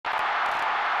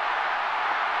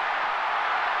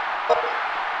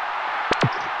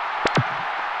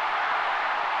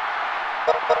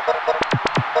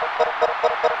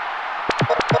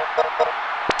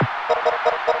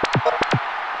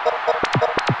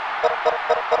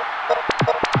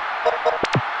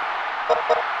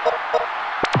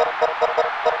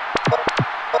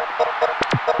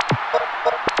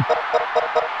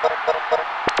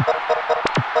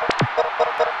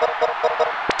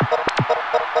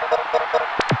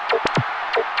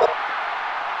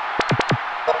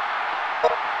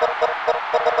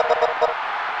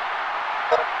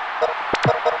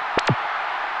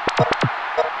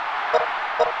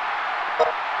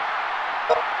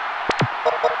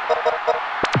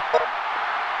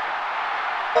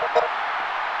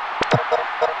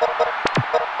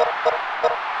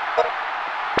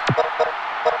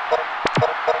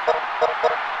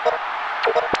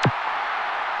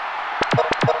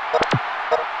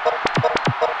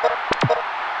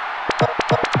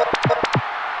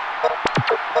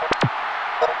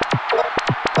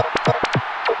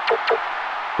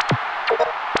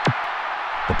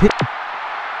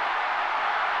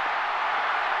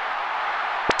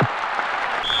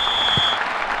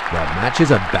The match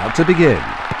is about to begin.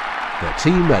 The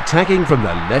team attacking from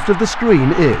the left of the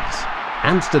screen is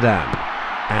Amsterdam,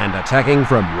 and attacking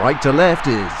from right to left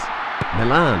is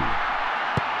Milan.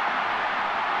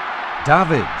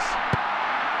 Davids.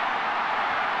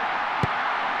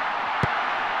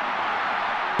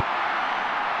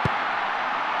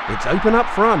 It's open up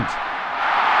front.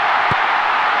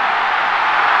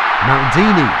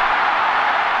 Maldini.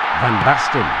 Van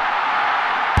Basten.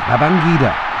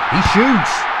 Babangida. He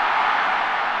shoots.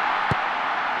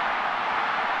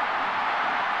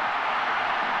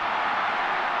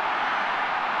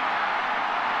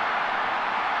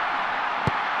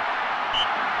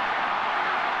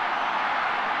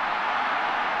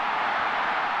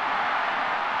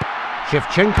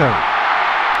 Shevchenko.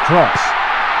 Cross.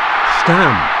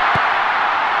 Stam.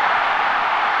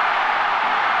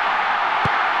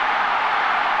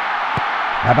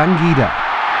 Babangida.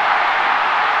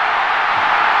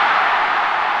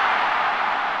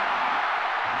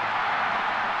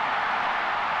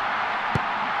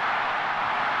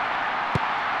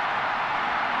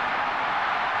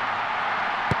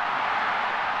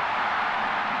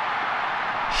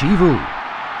 Shivu.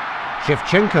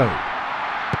 Shevchenko.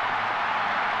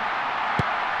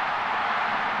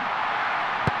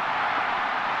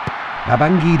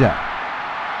 Babangida.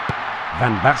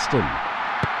 Van Basten.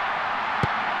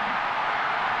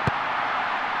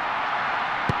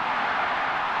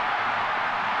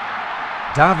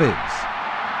 Davids.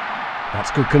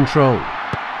 That's good control.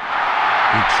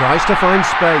 He tries to find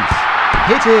space.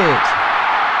 Hit it.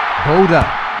 Boda.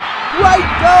 Great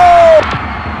goal!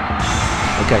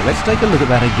 Okay, let's take a look at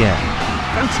that again.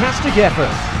 Fantastic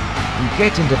effort. He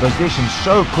gets into position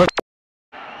so quick.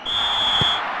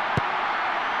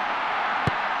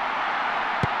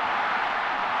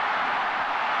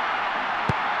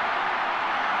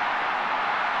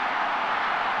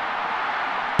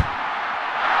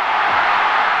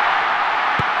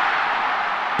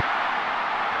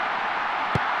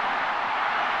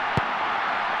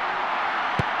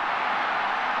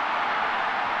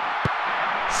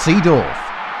 Seedorf.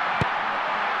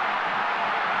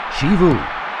 Shivu.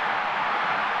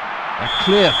 A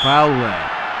clear foul there.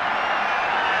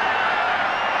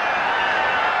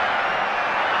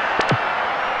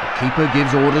 The keeper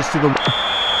gives orders to the...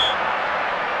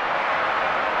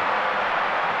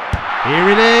 Here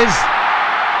it is.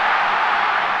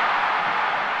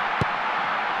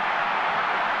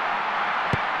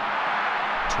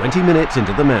 "20 minutes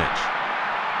into the match.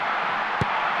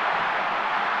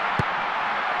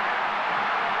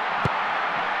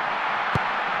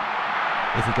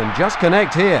 If he can just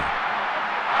connect here.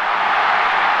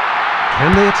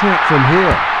 Can they attack from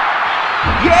here?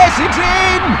 Yes, it's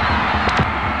in!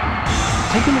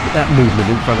 Take a look at that movement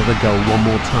in front of the goal one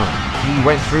more time. He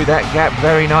went through that gap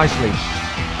very nicely.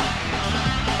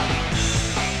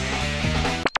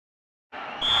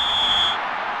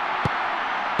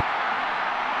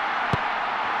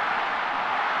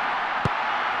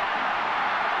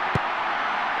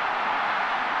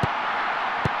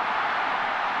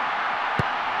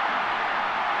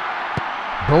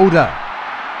 Boda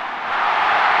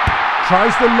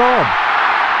tries the lob.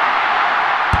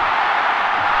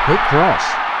 Quick cross.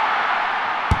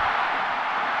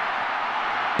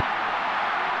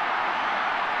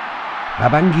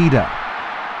 Babangida.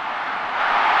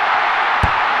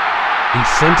 He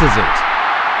centers it.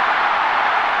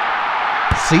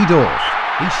 Seedorf.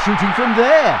 He's shooting from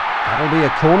there. That'll be a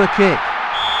corner kick.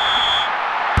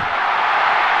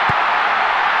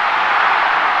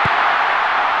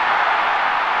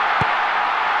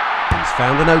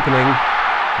 found an opening,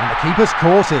 and the keeper's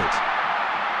caught it.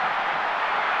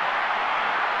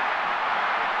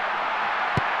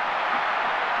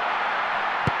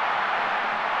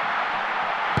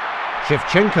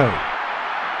 Shevchenko.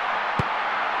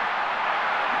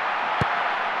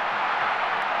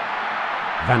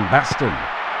 Van Basten.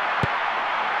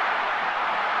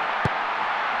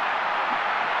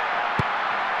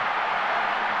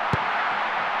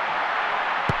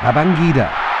 Babangida.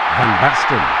 Van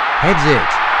Basten heads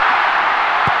it.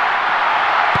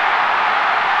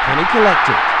 Can he collect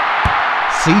it?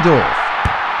 Seedorf.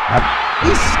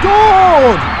 He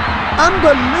scored!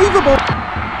 Unbelievable!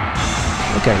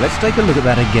 Okay, let's take a look at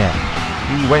that again.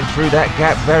 He went through that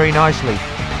gap very nicely.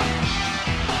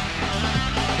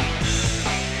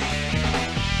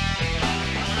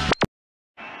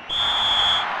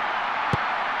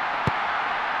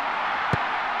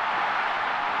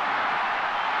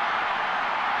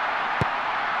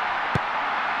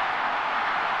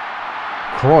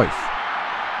 Cruyff.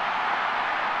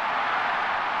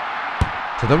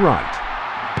 To the right.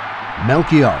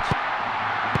 Melchiot.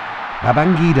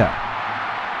 Babangida.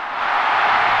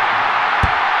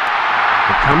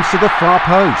 It comes to the far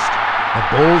post. The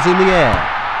ball's in the air.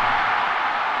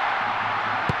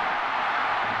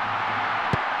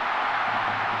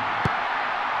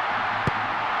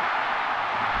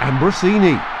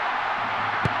 Ambrosini.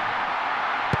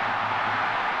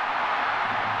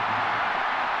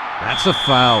 That's a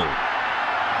foul.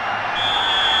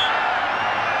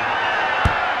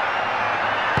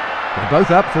 They're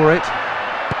both up for it.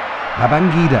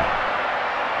 Babangida.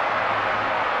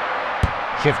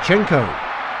 Shevchenko.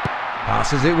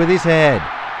 Passes it with his head.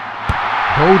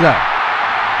 Boda.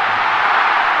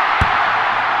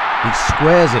 He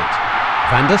squares it.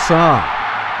 Van der Sar.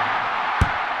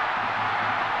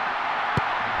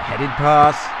 Headed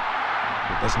pass.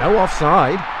 But there's no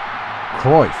offside.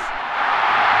 Cruyff.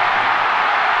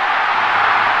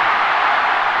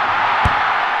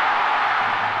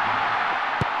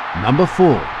 Number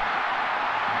 4.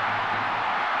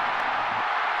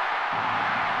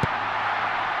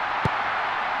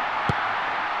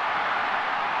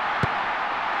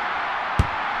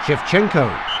 Shevchenko.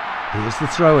 Here's the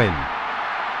throw-in.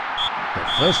 The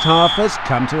first half has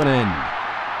come to an end.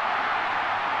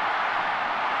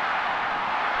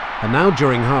 And now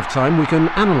during half-time we can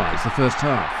analyse the first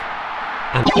half.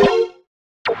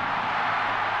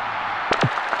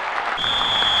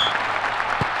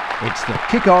 It's the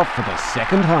kick-off for the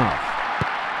second half.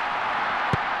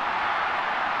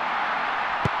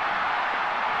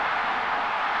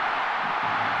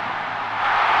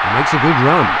 He makes a good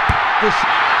run.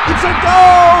 It's a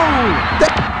goal!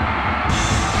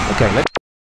 Okay, let's...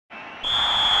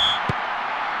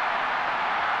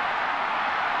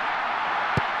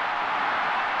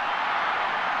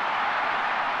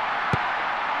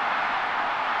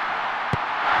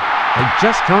 They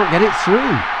just can't get it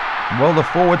through. Well, the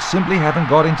forwards simply haven't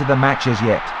got into the match as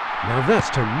yet. Now that's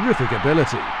terrific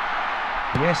ability.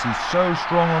 Yes, he's so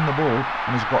strong on the ball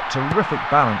and has got terrific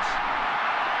balance.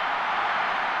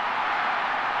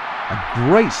 A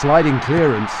great sliding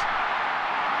clearance.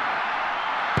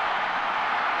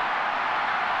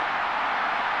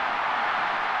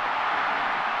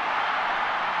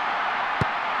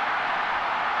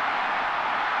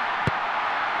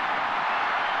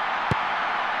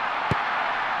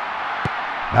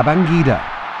 Babangida.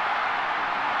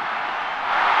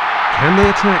 Can they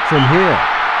attack from here?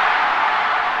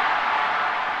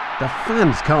 The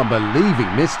fans can't believe he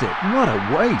missed it. What a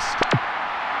waste.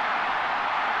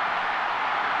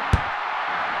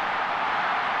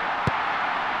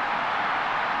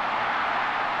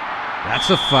 That's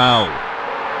a foul.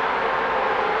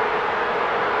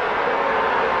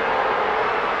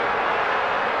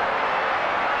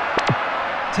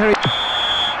 Terry.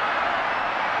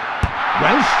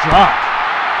 Well struck.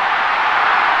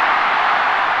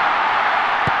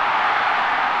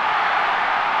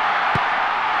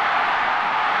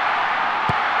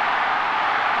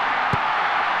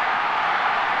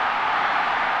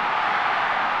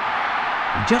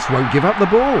 He just won't give up the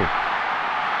ball.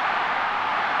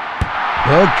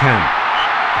 Bergkamp.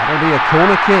 That'll be a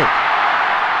corner kick.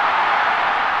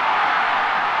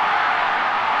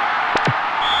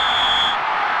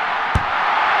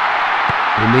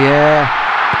 In the air.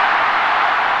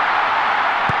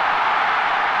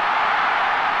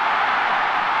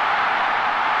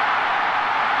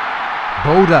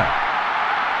 Boda.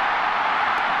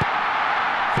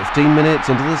 15 minutes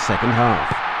into the second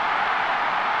half.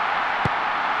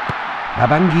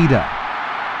 Babangida.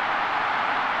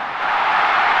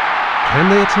 Can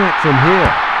they attack from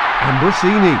here?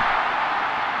 Ambrosini.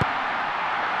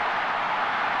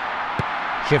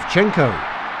 Shevchenko.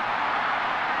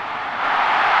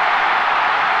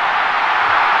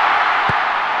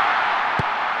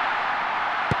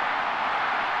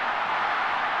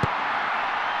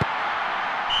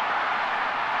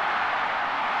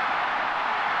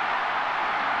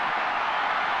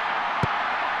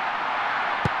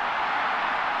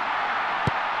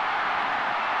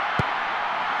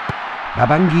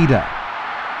 Babangida.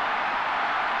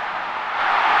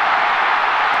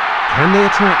 Can they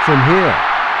attack from here?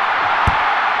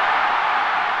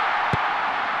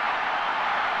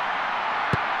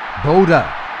 Boulder.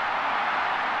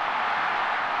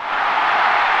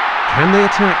 Can they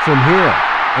attack from here?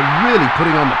 And really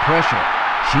putting on the pressure.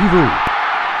 Chivu.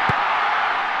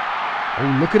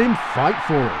 Oh, look at him fight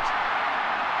for it.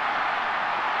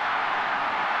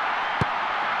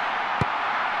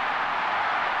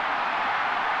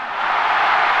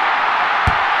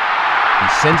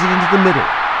 Sends it into the middle.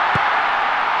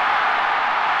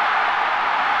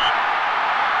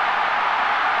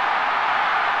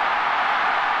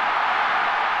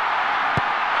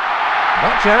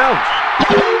 Watch out!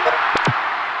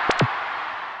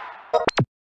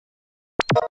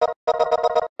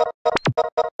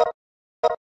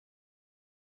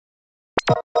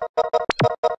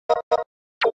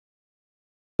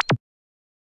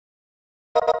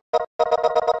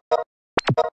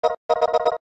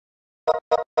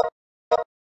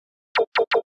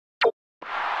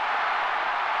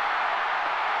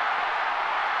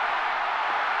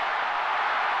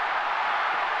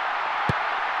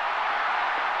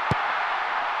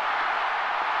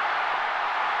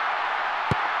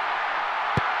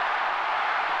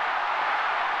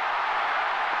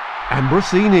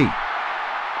 Ambrosini.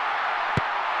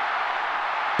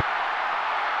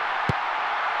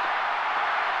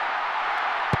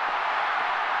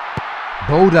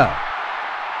 Boulder.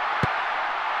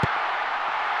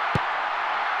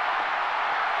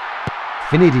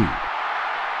 Finidi.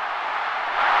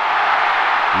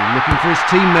 Looking for his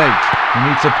teammate. He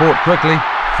needs support quickly.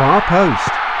 Far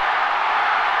post.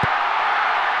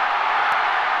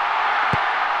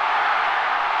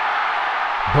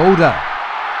 Boulder.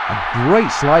 A great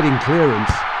sliding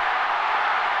clearance.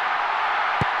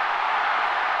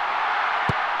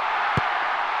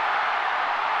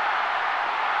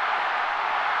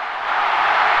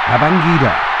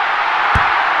 Babangida.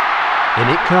 In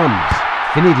it comes.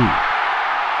 Finidi.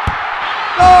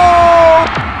 Goal!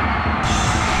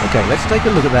 Okay, let's take a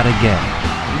look at that again.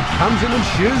 He comes in and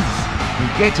shoots. He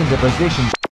gets into position.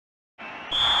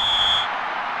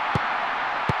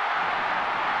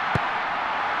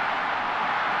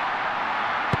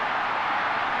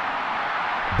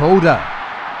 Boulder.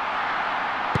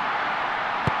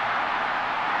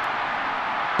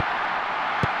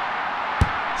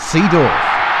 Seedorf.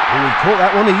 Oh, he caught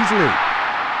that one easily.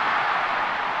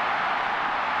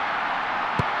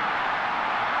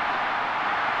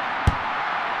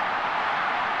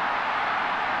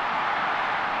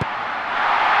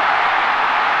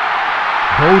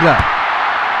 Boulder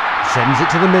sends it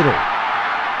to the middle.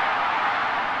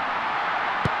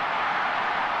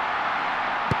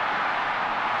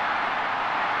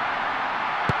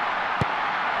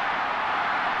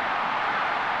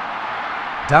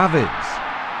 Davids.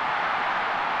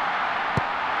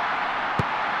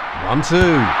 1-2.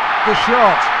 The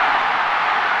shot.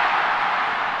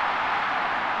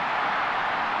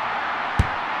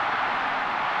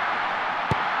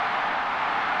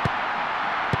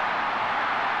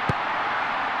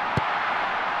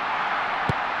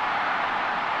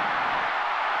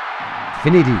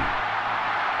 Finidi.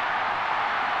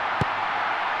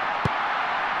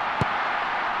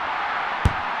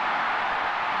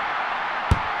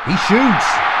 He shoots.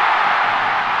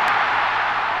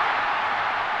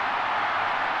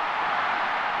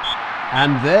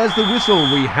 And there's the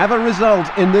whistle. We have a result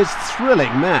in this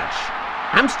thrilling match.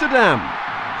 Amsterdam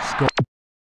score.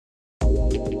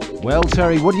 Well,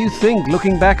 Terry, what do you think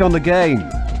looking back on the game?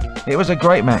 It was a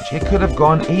great match. It could have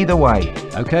gone either way.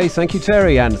 Okay, thank you,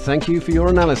 Terry, and thank you for your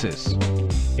analysis.